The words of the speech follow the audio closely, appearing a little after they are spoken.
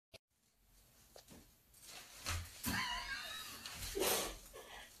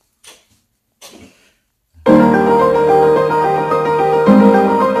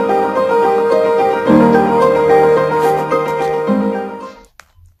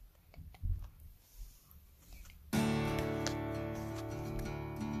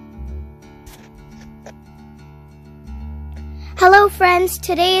Hello friends,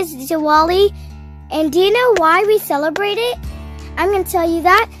 today is Diwali, and do you know why we celebrate it? I'm going to tell you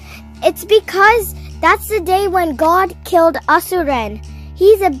that. It's because that's the day when God killed Asuran.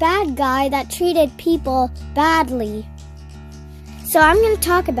 He's a bad guy that treated people badly. So I'm going to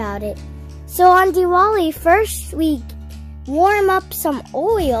talk about it. So on Diwali, first we warm up some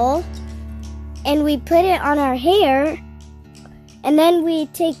oil and we put it on our hair, and then we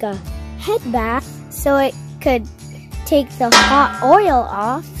take a head bath so it could take the hot oil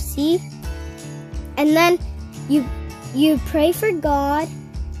off, see? And then you pray for God,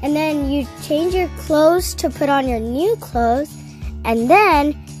 and then you change your clothes to put on your new clothes, and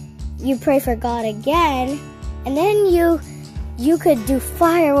then you pray for God again, and then you could do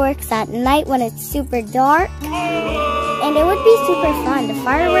fireworks at night when it's super dark, and it would be super fun. The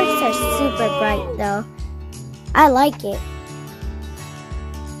fireworks are super bright though. I like it.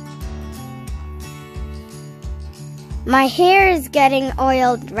 My hair is getting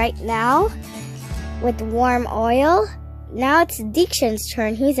oiled right now with warm oil. Now it's Dikshan's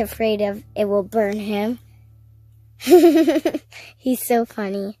turn. He's afraid of it will burn him. He's so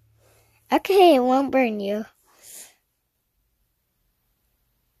funny. Okay, it won't burn you.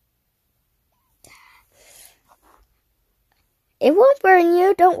 It won't burn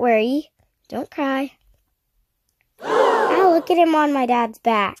you. Don't worry. Don't cry. Oh, look at him on my dad's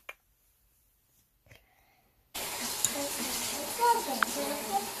back.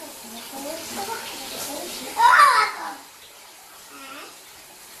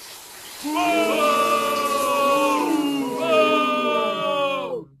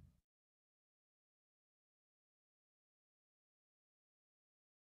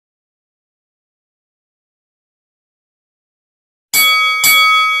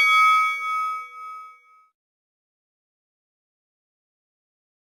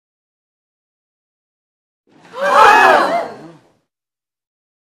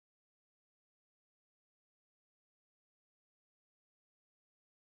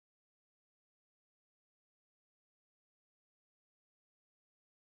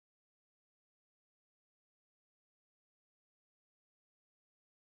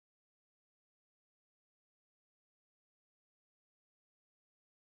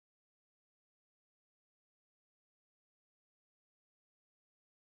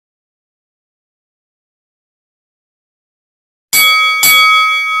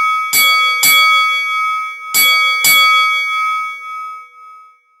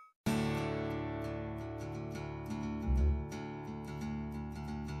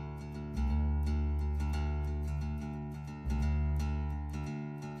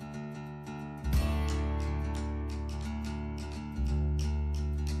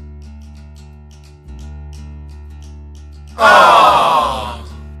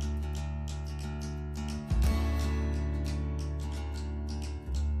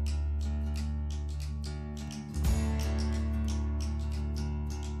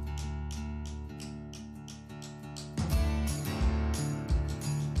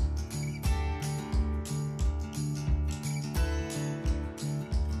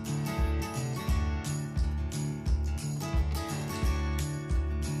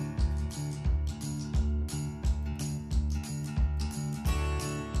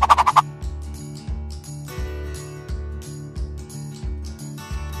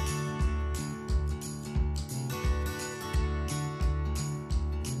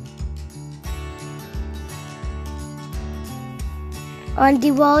 On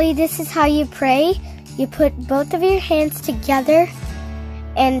Diwali, this is how you pray. You put both of your hands together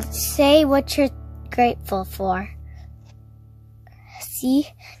and say what you're grateful for. See?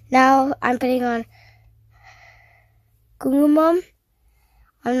 Now I'm putting on kumam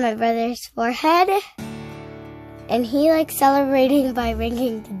on my brother's forehead, and he likes celebrating by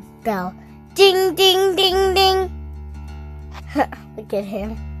ringing the bell. Ding, ding, ding, ding. Look at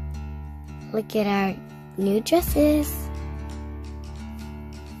him. Look at our new dresses.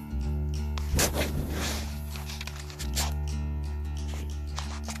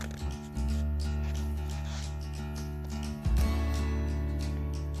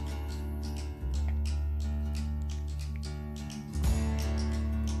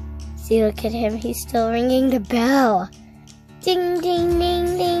 See, look at him. He's still ringing the bell. Ding, ding, ding,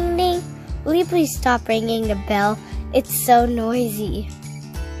 ding, ding. Will you please stop ringing the bell? It's so noisy.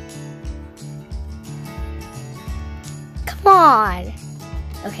 Come on.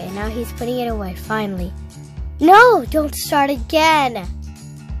 Okay, now he's putting it away, finally. No, don't start again.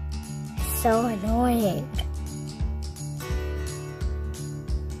 It's so annoying.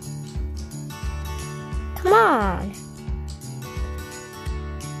 Come on.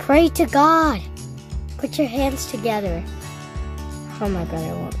 Pray to God. Put your hands together. Oh, my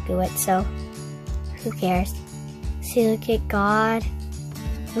brother won't do it, so who cares? See, look at God.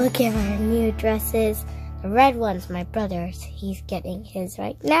 Look at our new dresses. The red one's my brother's. He's getting his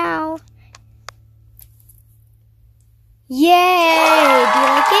right now. Yay! Do you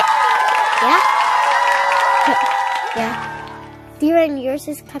like it? Yeah? Yeah. Dear, yours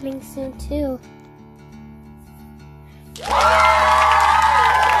is coming soon too.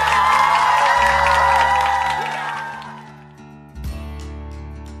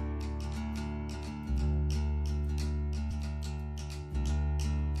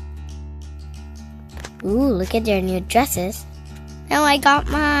 Ooh, look at their new dresses. Now I got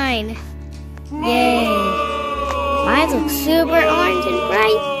mine. Yay. Mine looks super orange and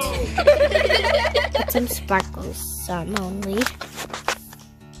bright. Put some sparkles on only.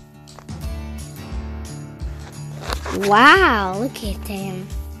 Wow, look at them.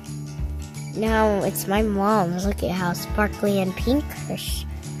 Now it's my mom's. Look at how sparkly and pink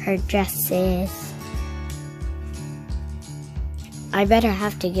her dress is. I better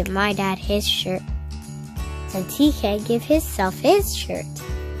have to give my dad his shirt, since he can't give himself his shirt.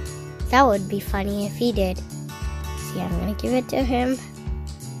 That would be funny if he did. See, I'm gonna give it to him.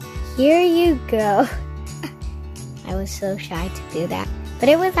 Here you go. I was so shy to do that, but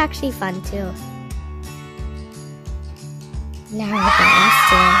it was actually fun too. Now we're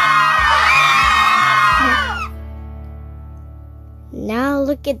gonna Now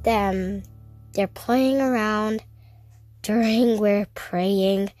look at them. They're playing around during we're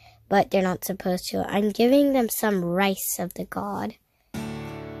praying, but they're not supposed to. I'm giving them some rice of the God.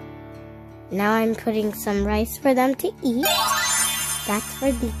 Now I'm putting some rice for them to eat. That's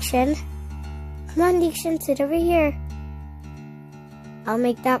for Dikshan. Come on, Dikshan, sit over here. I'll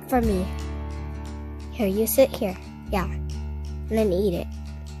make that for me. Here, you sit here. Yeah. And then eat it.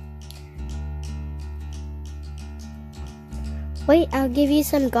 Wait, I'll give you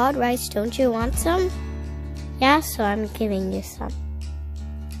some God rice. Don't you want some? Yeah, so I'm giving you some.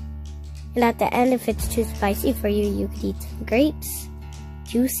 And at the end, if it's too spicy for you, you could eat some grapes.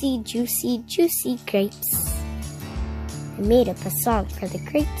 Juicy, juicy, juicy grapes. I made up a song for the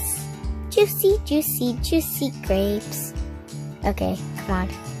grapes. Juicy, juicy, juicy grapes. Okay, come on.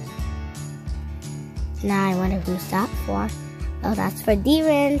 Now I wonder who's that for. Oh, that's for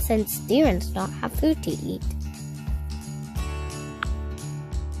Diren, since Direns don't have food to eat.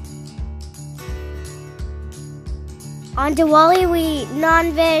 On Diwali, we eat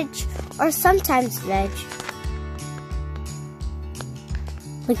non-veg or sometimes veg.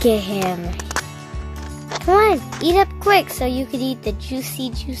 Look at him. Come on, eat up quick so you could eat the juicy,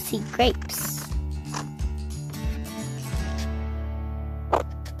 juicy grapes.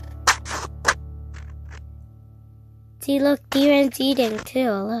 See, look, Diren's eating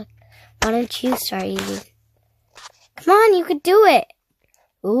too. Look, why don't you start eating? Come on, you could do it.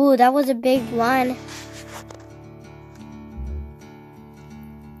 Ooh, that was a big one.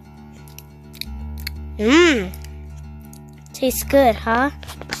 Mmm. Tastes good, huh?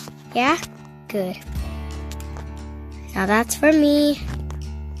 Yeah? Good. Now that's for me.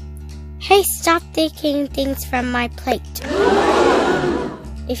 Hey, stop taking things from my plate.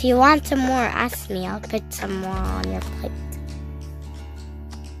 If you want some more, ask me. I'll put some more on your plate.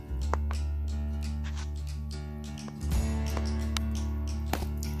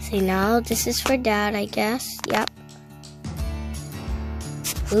 See, now this is for Dad, I guess. Yep.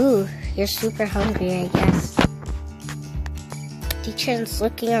 Ooh, you're super hungry, I guess. Teacher's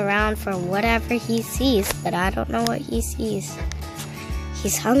looking around for whatever he sees, but I don't know what he sees.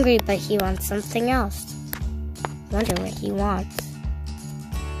 He's hungry, but he wants something else. Wonder what he wants.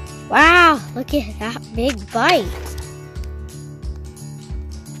 Wow, look at that big bite.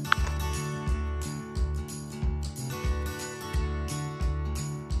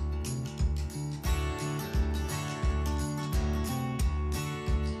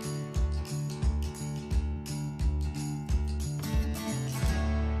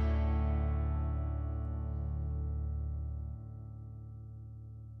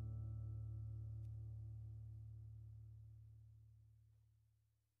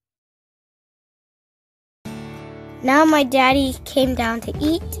 Now my daddy came down to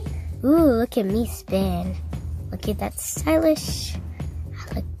eat. Ooh, look at me spin. Look at that stylish.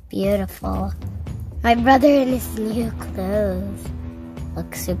 I look beautiful. My brother in his new clothes.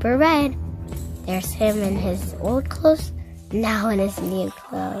 Looks super red. There's him in his old clothes, now in his new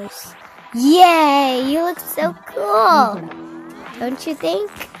clothes. Yay, you look so cool. Don't you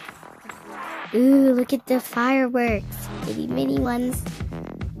think? Ooh, look at the fireworks. Itty bitty ones.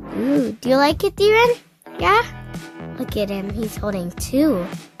 Ooh, do you like it, Diren? Yeah? Look at him, he's holding two.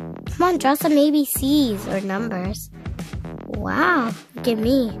 Come on, draw some ABCs or numbers. Wow, look at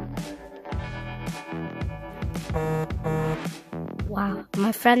me. Wow,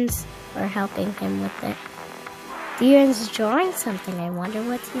 my friends are helping him with it. Darren's drawing something. I wonder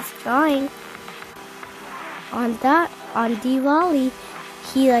what he's drawing. On Diwali,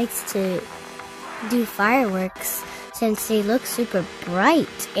 he likes to do fireworks since they look super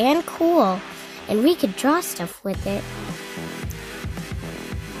bright and cool, and we could draw stuff with it.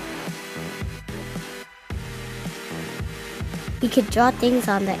 We could draw things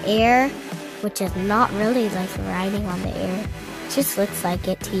on the air, which is not really like riding on the air. It just looks like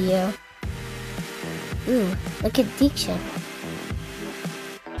it to you. Ooh, look at Diksha.